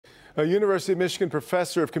A University of Michigan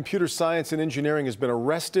professor of computer science and engineering has been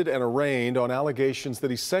arrested and arraigned on allegations that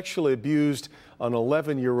he sexually abused an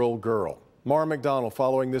 11-year-old girl. Mara McDonald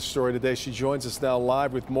following this story today. She joins us now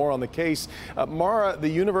live with more on the case. Mara, the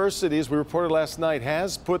university, as we reported last night,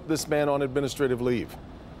 has put this man on administrative leave.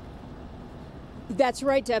 That's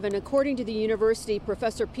right, Devin. According to the university,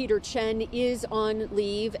 Professor Peter Chen is on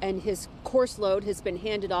leave and his course load has been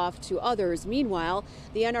handed off to others. Meanwhile,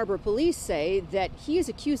 the Ann Arbor police say that he is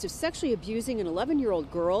accused of sexually abusing an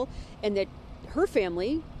 11-year-old girl and that her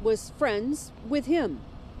family was friends with him.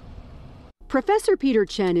 Professor Peter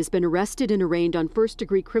Chen has been arrested and arraigned on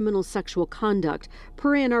first-degree criminal sexual conduct.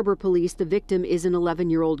 Per Ann Arbor police, the victim is an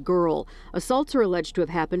 11-year-old girl. Assaults are alleged to have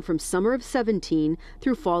happened from summer of 17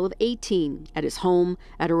 through fall of 18 at his home,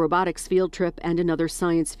 at a robotics field trip, and another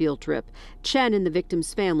science field trip. Chen and the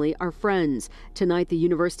victim's family are friends. Tonight, the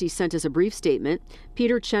university sent us a brief statement.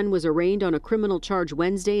 Peter Chen was arraigned on a criminal charge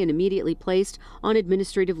Wednesday and immediately placed on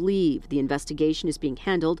administrative leave. The investigation is being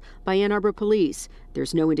handled by Ann Arbor police.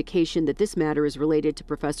 There's no indication that this matter is related to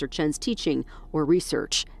Professor Chen's teaching or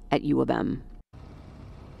research at U of M.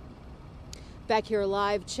 Back here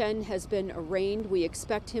live, Chen has been arraigned. We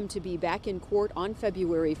expect him to be back in court on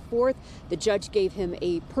February 4th. The judge gave him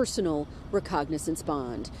a personal recognizance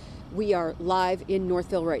bond. We are live in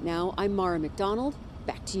Northville right now. I'm Mara McDonald.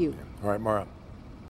 Back to you. All right, Mara.